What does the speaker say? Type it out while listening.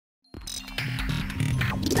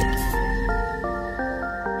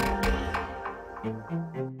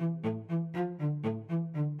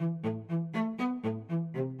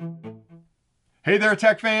Hey there,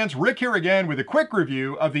 tech fans. Rick here again with a quick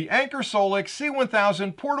review of the Anker Solix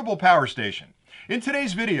C1000 portable power station. In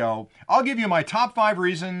today's video, I'll give you my top 5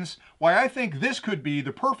 reasons why I think this could be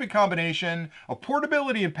the perfect combination of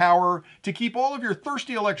portability and power to keep all of your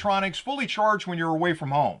thirsty electronics fully charged when you're away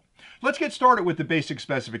from home. Let's get started with the basic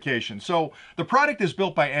specifications. So the product is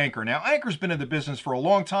built by Anker. Now, Anker's been in the business for a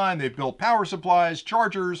long time. They've built power supplies,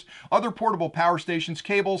 chargers, other portable power stations,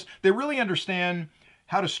 cables. They really understand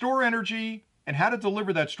how to store energy and how to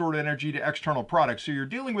deliver that stored energy to external products. So you're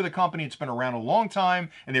dealing with a company that's been around a long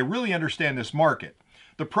time and they really understand this market.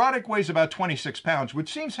 The product weighs about 26 pounds,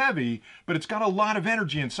 which seems heavy, but it's got a lot of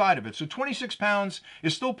energy inside of it. So 26 pounds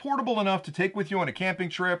is still portable enough to take with you on a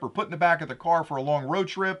camping trip or put in the back of the car for a long road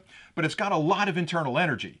trip, but it's got a lot of internal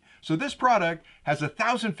energy. So this product has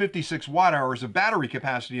 1,056 watt hours of battery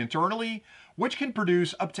capacity internally, which can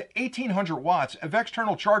produce up to 1,800 watts of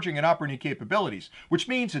external charging and operating capabilities, which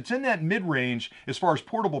means it's in that mid-range as far as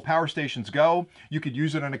portable power stations go. You could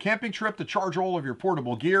use it on a camping trip to charge all of your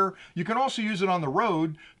portable gear. You can also use it on the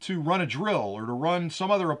road to run a drill or to run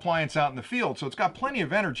some other appliance out in the field. So it's got plenty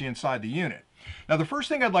of energy inside the unit. Now, the first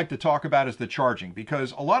thing I'd like to talk about is the charging,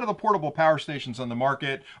 because a lot of the portable power stations on the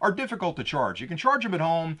market are difficult to charge. You can charge them at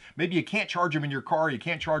home. Maybe you can't charge them in your car. You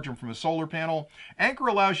can't charge them from a solar panel. Anker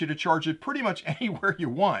allows you to charge it pretty much anywhere you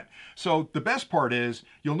want. So the best part is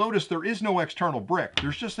you'll notice there is no external brick.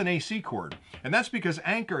 There's just an AC cord. And that's because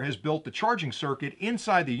Anker has built the charging circuit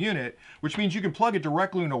inside the unit, which means you can plug it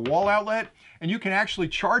directly in a wall outlet and you can actually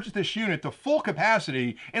charge this unit to full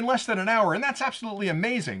capacity in less than an hour. And that's absolutely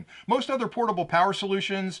amazing. Most other portable power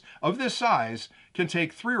solutions of this size can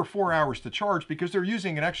take 3 or 4 hours to charge because they're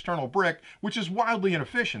using an external brick, which is wildly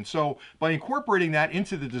inefficient. So by incorporating that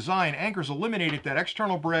into the design, Anker's eliminated that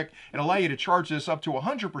external brick and allow you to charge this up to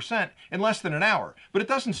 100% in less than an hour. But it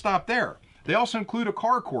doesn't stop there. They also include a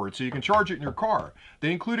car cord so you can charge it in your car.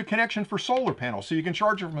 They include a connection for solar panels so you can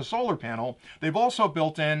charge it from a solar panel. They've also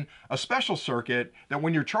built in a special circuit that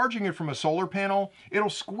when you're charging it from a solar panel, it'll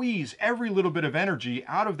squeeze every little bit of energy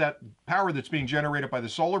out of that power that's being generated by the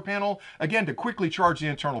solar panel, again, to quickly charge the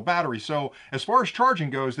internal battery. So as far as charging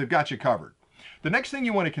goes, they've got you covered. The next thing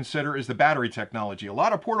you want to consider is the battery technology. A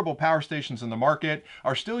lot of portable power stations in the market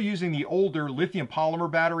are still using the older lithium polymer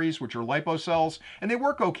batteries, which are lipo cells, and they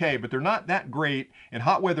work okay, but they're not that great. In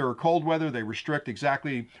hot weather or cold weather, they restrict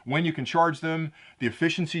exactly when you can charge them. The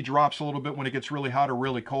efficiency drops a little bit when it gets really hot or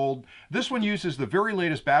really cold. This one uses the very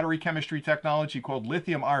latest battery chemistry technology called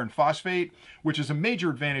lithium iron phosphate, which is a major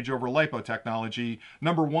advantage over lipo technology.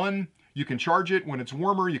 Number one, you can charge it when it's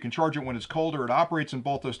warmer, you can charge it when it's colder. It operates in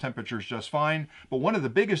both those temperatures just fine. But one of the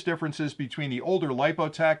biggest differences between the older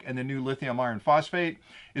lipo tech and the new lithium iron phosphate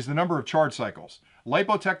is the number of charge cycles.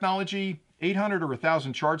 Lipo technology, 800 or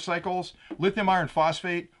 1,000 charge cycles. Lithium iron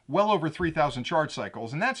phosphate, well over 3,000 charge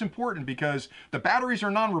cycles. And that's important because the batteries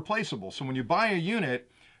are non-replaceable. So when you buy a unit,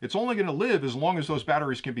 it's only going to live as long as those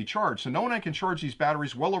batteries can be charged. So knowing I can charge these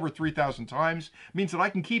batteries well over 3,000 times means that I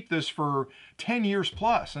can keep this for 10 years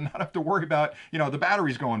plus and not have to worry about, the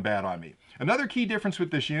batteries going bad on me. Another key difference with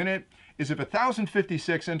this unit is if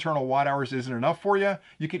 1,056 internal watt hours isn't enough for you,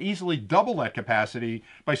 you can easily double that capacity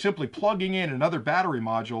by simply plugging in another battery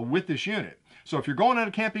module with this unit. So if you're going on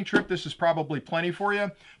a camping trip, this is probably plenty for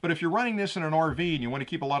you. But if you're running this in an RV and you want to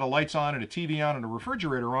keep a lot of lights on and a TV on and a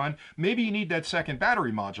refrigerator on, maybe you need that second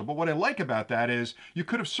battery module. But what I like about that is you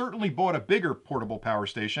could have certainly bought a bigger portable power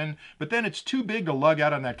station, but then it's too big to lug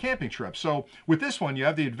out on that camping trip. So with this one, you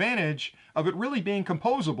have the advantage of it really being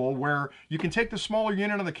composable, where you can take the smaller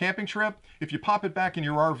unit on the camping trip. If you pop it back in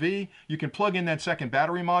your RV, you can plug in that second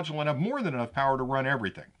battery module and have more than enough power to run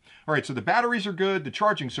everything. All right, so the batteries are good, the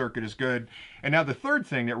charging circuit is good. And now the third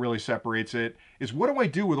thing that really separates it is, what do I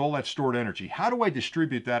do with all that stored energy? How do I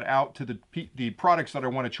distribute that out to the products that I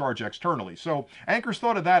want to charge externally? So Anker's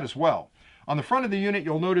thought of that as well. On the front of the unit,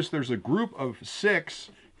 you'll notice there's a group of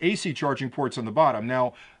 6 AC charging ports on the bottom.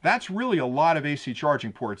 Now, that's really a lot of AC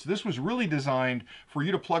charging ports. This was really designed for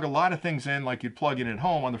you to plug a lot of things in like you'd plug in at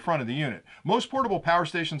home on the front of the unit. Most portable power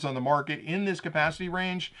stations on the market in this capacity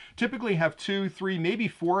range typically have 2, 3, maybe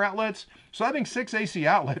 4 outlets. So having 6 AC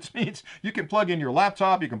outlets means you can plug in your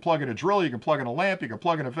laptop, you can plug in a drill, you can plug in a lamp, you can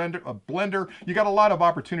plug in a blender. You got a lot of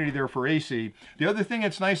opportunity there for AC. The other thing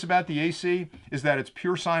that's nice about the AC is that it's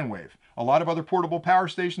pure sine wave. A lot of other portable power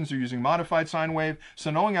stations are using modified sine wave,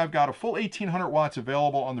 so knowing I've got a full 1,800 watts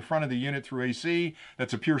available on the front of the unit through AC,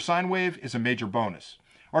 that's a pure sine wave, is a major bonus.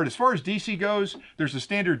 All right, as far as DC goes, there's a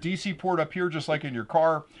standard DC port up here, just like in your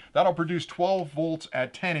car. That'll produce 12 volts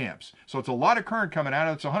at 10 amps. So it's a lot of current coming out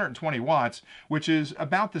of it. It's 120 watts, which is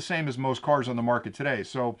about the same as most cars on the market today.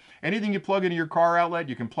 So anything you plug into your car outlet,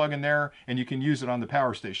 you can plug in there and you can use it on the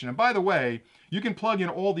power station. And by the way, you can plug in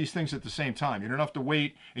all these things at the same time. You don't have to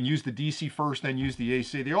wait and use the DC first, then use the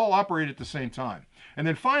AC. They all operate at the same time. And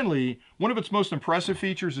then finally, one of its most impressive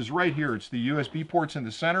features is right here. It's the USB ports in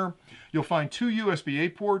the center. You'll find 2 USB-A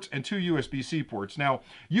ports and 2 USB-C ports. Now,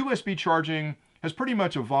 USB charging has pretty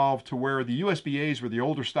much evolved to where the USB-As were the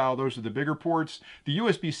older style, those are the bigger ports. The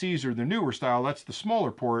USB-Cs are the newer style, that's the smaller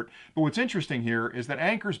port. But what's interesting here is that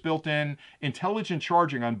Anker's built in intelligent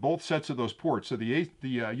charging on both sets of those ports. So the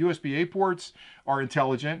USB-A ports are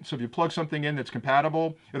intelligent, so if you plug something in that's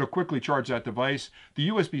compatible, it'll quickly charge that device. The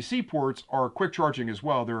USB-C ports are quick charging as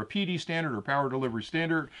well. They're a PD standard or power delivery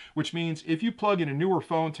standard, which means if you plug in a newer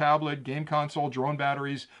phone, tablet, game console, drone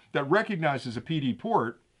batteries that recognizes a PD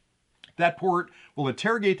port, that port will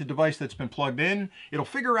interrogate the device that's been plugged in. It'll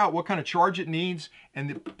figure out what kind of charge it needs, and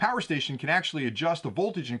the power station can actually adjust the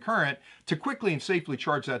voltage and current to quickly and safely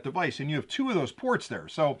charge that device. And you have 2 of those ports there.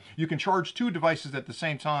 So you can charge 2 devices at the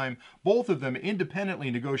same time, both of them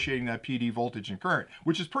independently negotiating that PD voltage and current,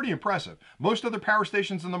 which is pretty impressive. Most other power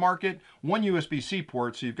stations in the market, 1 USB-C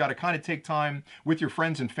port, so you've got to kind of take time with your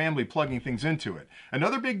friends and family plugging things into it.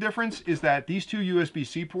 Another big difference is that these 2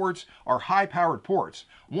 USB-C ports are high-powered ports.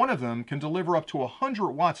 One of them can deliver up to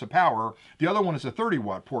 100 watts of power. The other one is a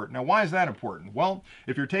 30-watt port. Now, why is that important? Well,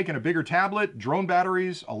 if you're taking a bigger tablet, drone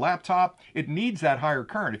batteries, a laptop, it needs that higher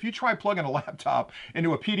current. If you try plugging a laptop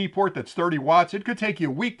into a PD port that's 30 watts, it could take you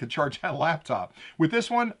a week to charge that laptop. With this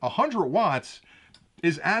one, 100 watts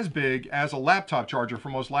is as big as a laptop charger for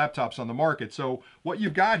most laptops on the market. So what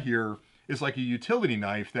you've got here is like a utility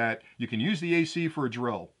knife that you can use the AC for a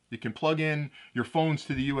drill. You can plug in your phones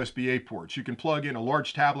to the USB-A ports. You can plug in a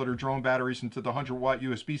large tablet or drone batteries into the 100-watt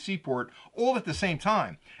USB-C port all at the same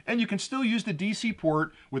time. And you can still use the DC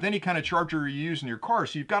port with any kind of charger you use in your car.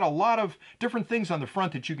 So you've got a lot of different things on the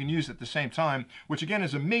front that you can use at the same time, which again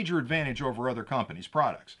is a major advantage over other companies'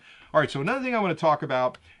 products. All right, so another thing I want to talk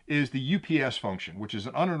about is the UPS function, which is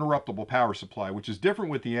an uninterruptible power supply, which is different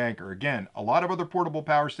with the Anker. Again, a lot of other portable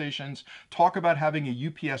power stations talk about having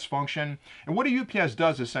a UPS function. And what a UPS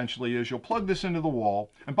does essentially is you'll plug this into the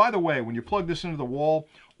wall. And by the way, when you plug this into the wall,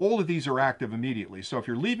 all of these are active immediately. So if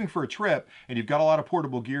you're leaving for a trip and you've got a lot of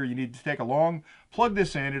portable gear you need to take along, plug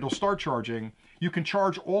this in, it'll start charging. You can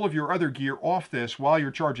charge all of your other gear off this while you're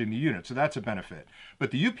charging the unit, so that's a benefit. But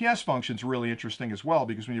the UPS function is really interesting as well,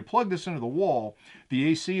 because when you plug this into the wall, the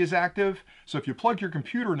AC is active. So if you plug your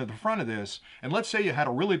computer into the front of this, and let's say you had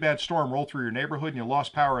a really bad storm roll through your neighborhood and you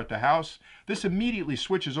lost power at the house, this immediately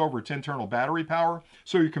switches over to internal battery power,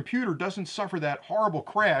 so your computer doesn't suffer that horrible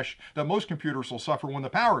crash that most computers will suffer when the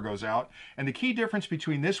power goes out. And the key difference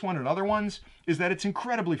between this one and other ones is that it's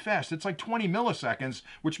incredibly fast. It's like 20 milliseconds,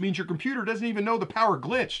 which means your computer doesn't even know the power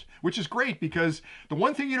glitched, which is great, because the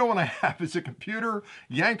one thing you don't want to have is a computer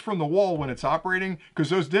yanked from the wall when it's operating, because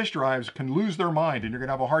those disk drives can lose their mind and you're going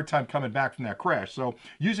to have a hard time coming back from that crash. So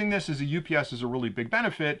using this as a UPS is a really big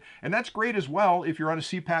benefit, and that's great as well if you're on a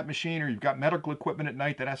CPAP machine or you've got medical equipment at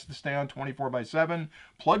night that has to stay on 24/7.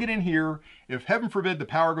 Plug it in here. If heaven forbid the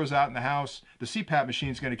power goes out in the house, the CPAP machine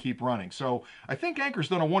is going to keep running. So I think Anker's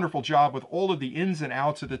done a wonderful job with all of the ins and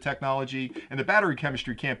outs of the technology, and the battery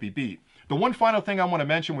chemistry can't be beat. The one final thing I want to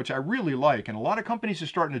mention, which I really like, and a lot of companies are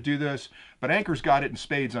starting to do this, but Anker's got it in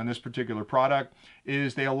spades on this particular product,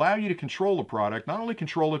 is they allow you to control the product, not only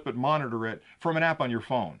control it, but monitor it from an app on your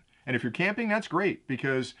phone. And if you're camping, that's great,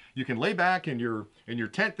 because you can lay back in your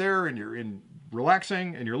tent there and you're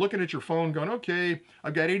relaxing and you're looking at your phone going, okay,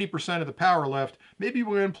 I've got 80% of the power left. Maybe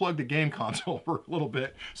we'll unplug the game console for a little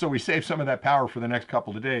bit so we save some of that power for the next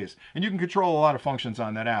couple of days. And you can control a lot of functions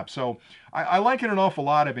on that app. So I like it an awful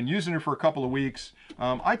lot. I've been using it for a couple of weeks.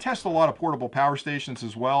 I test a lot of portable power stations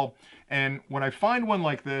as well. And when I find one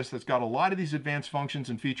like this that's got a lot of these advanced functions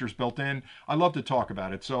and features built in, I love to talk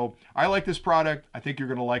about it. So I like this product. I think you're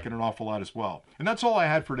going to like it an awful lot as well. And that's all I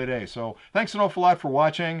had for today. So thanks an awful lot for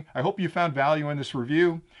watching. I hope you found value in this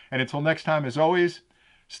review. And until next time, as always,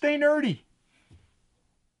 stay nerdy.